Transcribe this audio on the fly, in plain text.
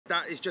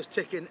that is just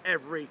ticking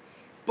every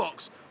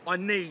box I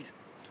need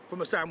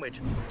from a sandwich.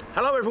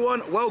 Hello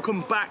everyone,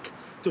 welcome back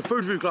to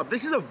Food Review Club.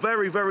 This is a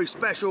very, very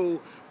special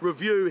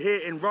review here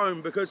in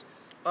Rome because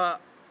I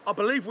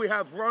believe we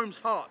have Rome's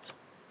heart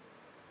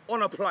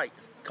on a plate.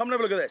 Come and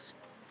have a look at this.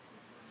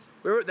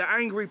 We're at the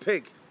Angry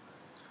Pig,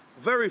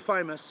 very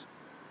famous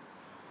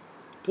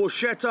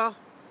Porchetta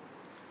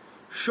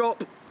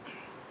shop.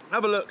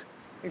 Have a look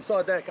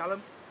inside there,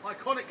 Callum.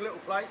 Iconic little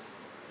place.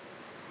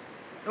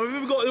 And we've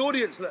even got the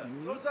audience there.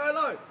 Come and say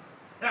hello.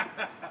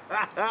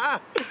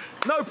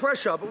 No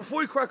pressure, but before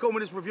we crack on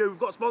with this review, we've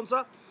got a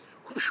sponsor,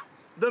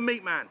 The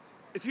Meat Man.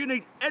 If you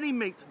need any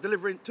meat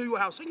delivering to your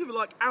house, think of it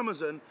like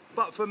Amazon,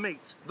 but for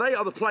meat. They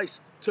are the place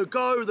to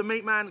go, The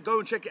Meat Man. Go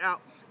and check it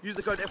out. Use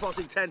the code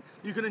FRC10.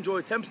 You can enjoy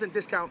a 10%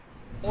 discount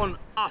on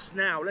us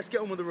now. Let's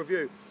get on with the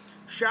review.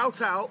 Shout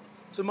out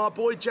to my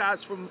boy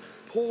Jazz from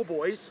Poor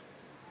Boys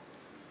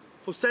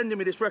for sending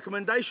me this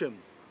recommendation.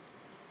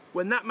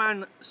 When that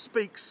man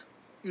speaks,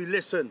 you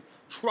listen.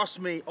 Trust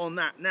me on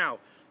that. Now,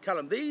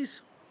 Callum,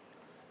 these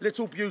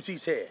little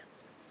beauties here,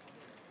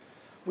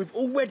 we've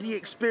already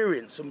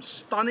experienced some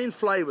stunning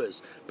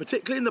flavours,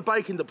 particularly in the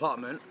baking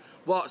department,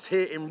 whilst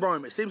here in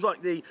Rome. It seems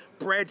like the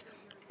bread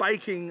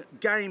baking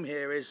game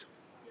here is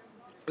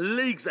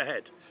leagues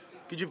ahead,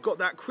 because you've got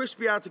that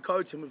crispy outer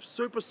coating with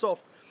super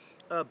soft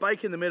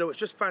bake in the middle. It's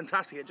just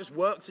fantastic. It just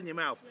works in your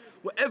mouth.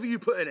 Whatever you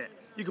put in it,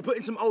 you could put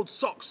in some old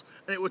socks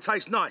and it would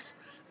taste nice.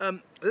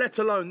 Let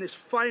alone this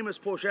famous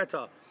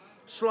porchetta,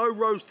 slow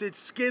roasted,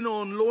 skin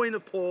on, loin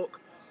of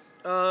pork.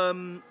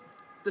 The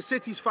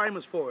city's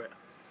famous for it.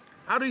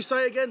 How do you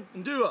say it again?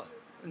 Ndua.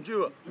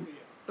 Ndua.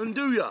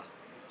 Nduja.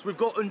 So we've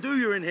got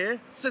nduja in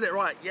here. Said it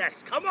right.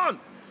 Yes. Come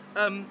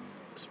on.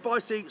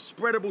 Spicy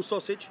spreadable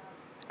sausage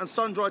and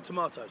sun-dried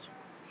tomatoes.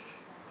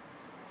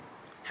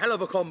 Hell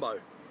of a combo.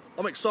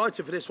 I'm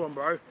excited for this one,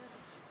 bro.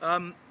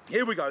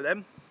 Here we go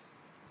then.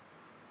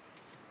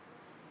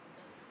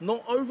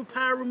 Not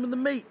overpowering with the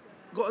meat.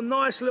 Got a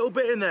nice little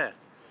bit in there.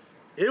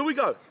 Here we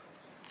go.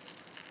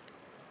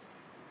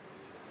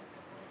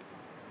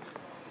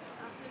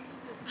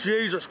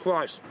 Jesus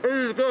Christ. It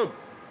is good.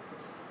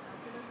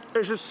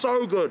 It's just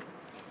so good.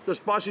 The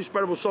spicy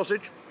spreadable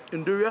sausage,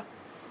 nduja.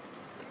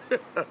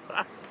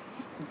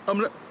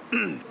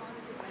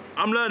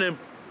 I'm learning.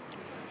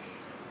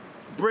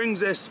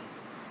 Brings this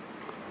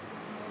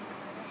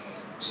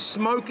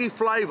smoky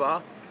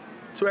flavour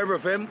to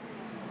everything.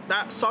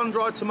 That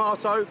sun-dried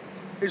tomato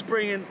is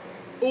bringing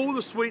all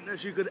the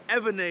sweetness you could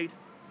ever need,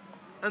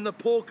 and the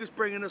pork is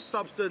bringing the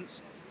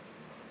substance,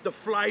 the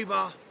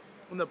flavour,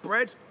 and the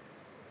bread.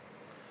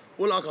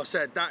 Well, like I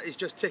said, that is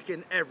just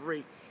ticking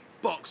every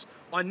box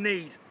I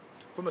need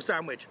from a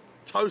sandwich.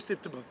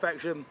 Toasted to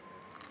perfection.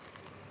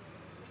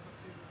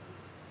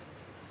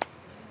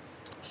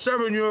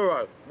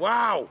 €7.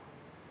 Wow.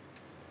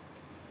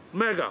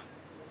 Mega.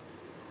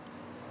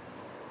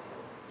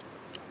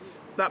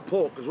 That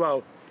pork as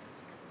well.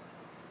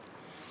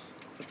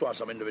 Let's try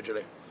some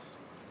individually.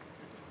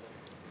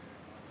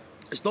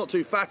 It's not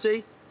too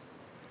fatty.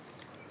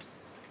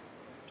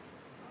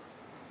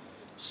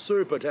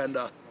 Super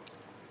tender.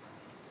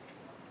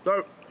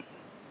 So,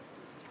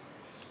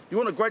 you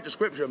want a great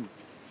description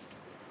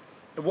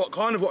of what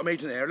I'm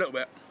eating here a little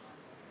bit.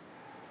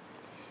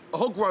 A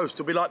hog roast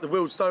will be like the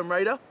Wheelstone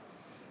Raider.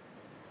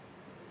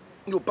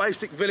 Your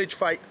basic village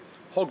fate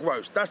hog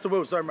roast. That's the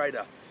Wheelstone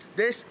Raider.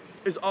 This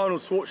is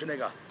Arnold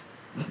Schwarzenegger.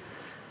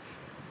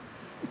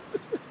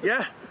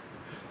 Yeah?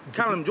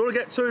 Callum, do you want to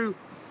get two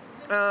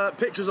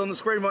pictures on the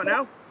screen right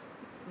now?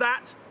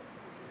 That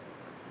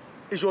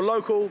is your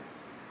local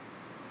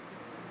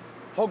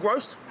hog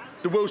roast,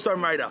 the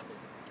Wheelstone Raider.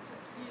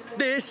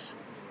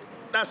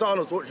 That's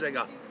Arnold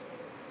Schwarzenegger.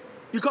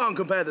 You can't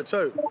compare the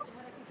two.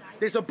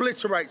 This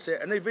obliterates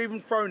it, and they've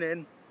even thrown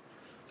in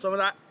some of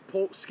that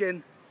pork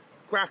skin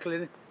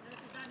crackling.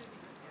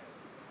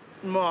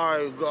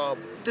 My God,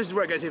 this is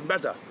where it gets even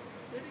better.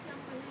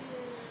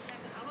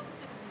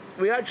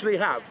 We actually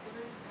have,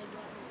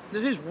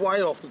 this is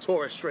way off the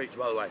tourist streets,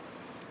 by the way.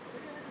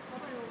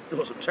 They've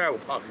got some terrible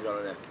parking going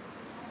on there.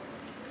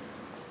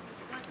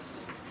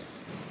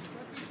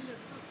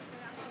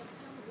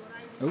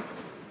 Oh.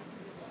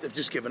 They've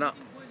just given up.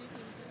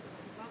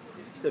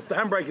 If the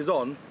handbrake is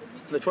on,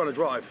 they're trying to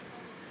drive.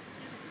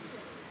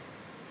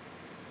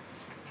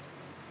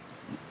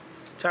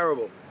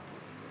 Terrible.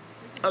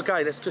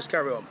 Okay, let's just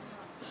carry on.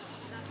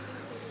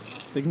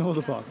 Ignore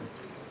the parking.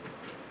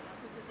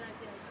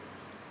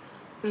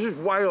 This is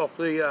way off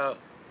the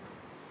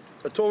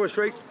tourist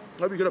street.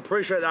 Hope you can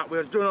appreciate that.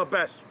 We're doing our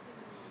best.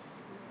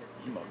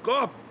 Oh my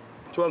God,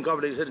 to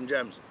uncover these hidden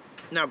gems.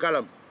 Now,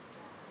 Callum.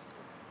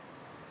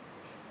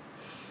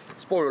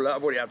 Spoiler alert,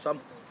 I've already had some.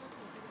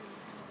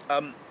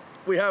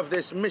 We have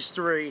this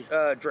mystery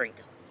drink.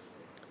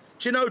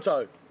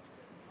 Chinotto.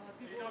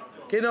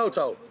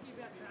 Chinotto.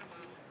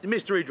 The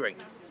mystery drink.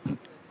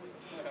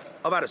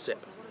 I've had a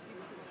sip.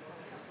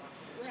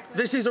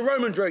 This is a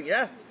Roman drink,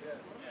 yeah?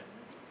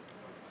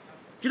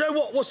 Do you know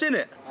what's in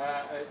it?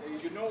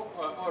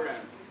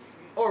 Orange.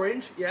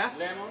 Orange, yeah.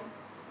 Lemon.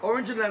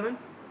 Orange and lemon.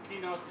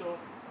 Appassionato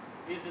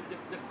is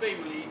the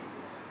family.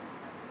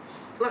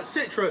 Like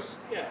citrus.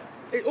 Yeah.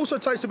 It also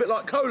tastes a bit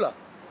like cola.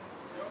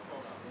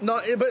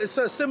 No, but it's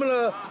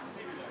similar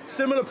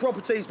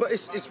properties, but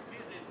it's a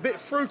bit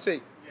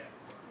fruity.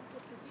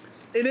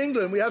 In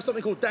England, we have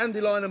something called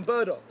dandelion and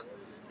burdock,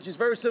 which is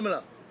very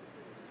similar,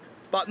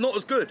 but not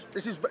as good.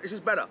 This is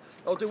better.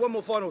 I'll do one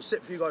more final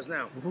sip for you guys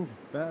now. Ooh,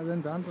 better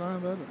than dandelion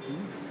and burdock.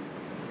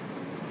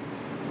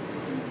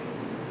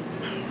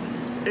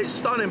 It's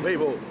stunning,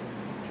 people.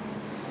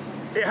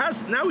 It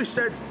has, now we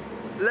said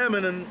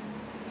lemon, and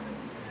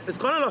it's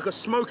kind of like a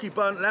smoky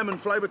burnt lemon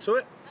flavour to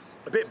it.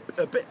 A bit,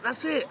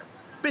 that's it.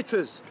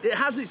 Bitters. It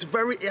has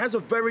a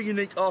very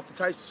unique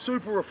aftertaste,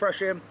 super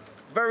refreshing,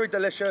 very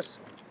delicious,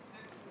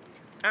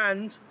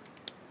 and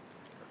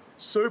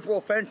super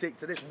authentic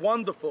to this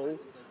wonderful,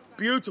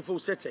 beautiful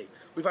city.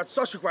 We've had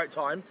such a great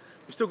time.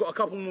 We've still got a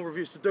couple more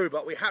reviews to do,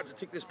 but we had to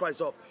tick this place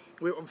off.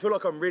 I feel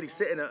like I'm really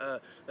sitting at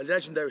a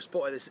legendary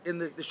spot of this.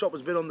 The shop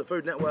has been on the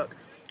Food Network.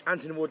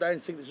 Anthony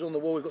Bourdain's signature's on the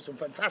wall. We've got some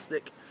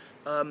fantastic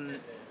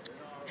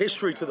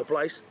history to the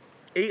place.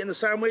 Eating the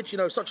sandwich, you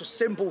know, such a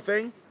simple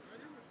thing.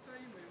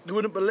 You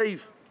wouldn't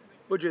believe,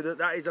 would you,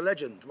 that is a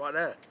legend right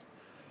there.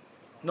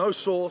 No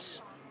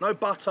sauce, no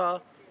butter,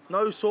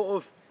 no sort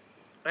of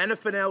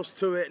anything else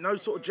to it, no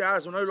sort of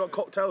jazz or no like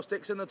cocktail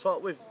sticks in the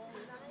top with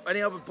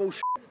any other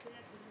bullshit.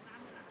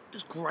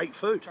 Just great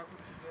food.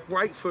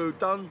 Great food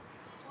done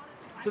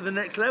to the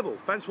next level.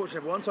 Thanks for watching,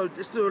 everyone. So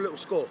let's do a little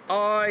score.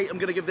 I am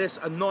gonna give this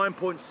a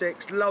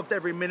 9.6. Loved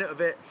every minute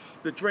of it.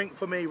 The drink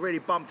for me really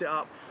bumped it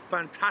up.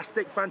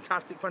 Fantastic,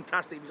 fantastic,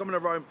 fantastic. If you're coming to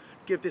Rome,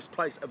 give this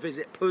place a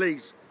visit,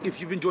 please. If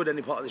you've enjoyed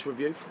any part of this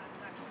review,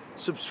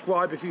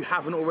 subscribe if you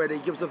haven't already.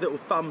 Give us a little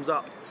thumbs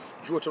up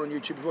if you're watching on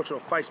YouTube, if you're watching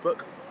on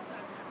Facebook.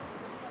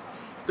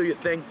 Do your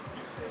thing.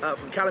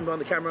 From Callum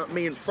behind the camera,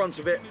 me in front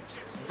of it,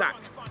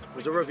 that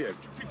was a review.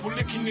 People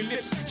licking your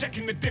lips,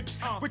 checking the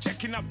dips. We're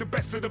checking out the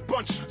best of the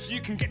bunch, so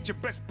you can get your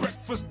best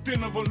breakfast,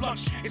 dinner, or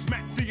lunch. It's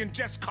Matt D and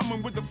Jess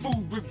coming with the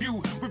food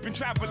review. We've been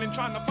traveling,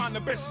 trying to find the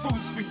best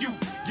foods for you.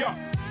 Yeah,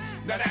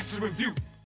 now that's a review.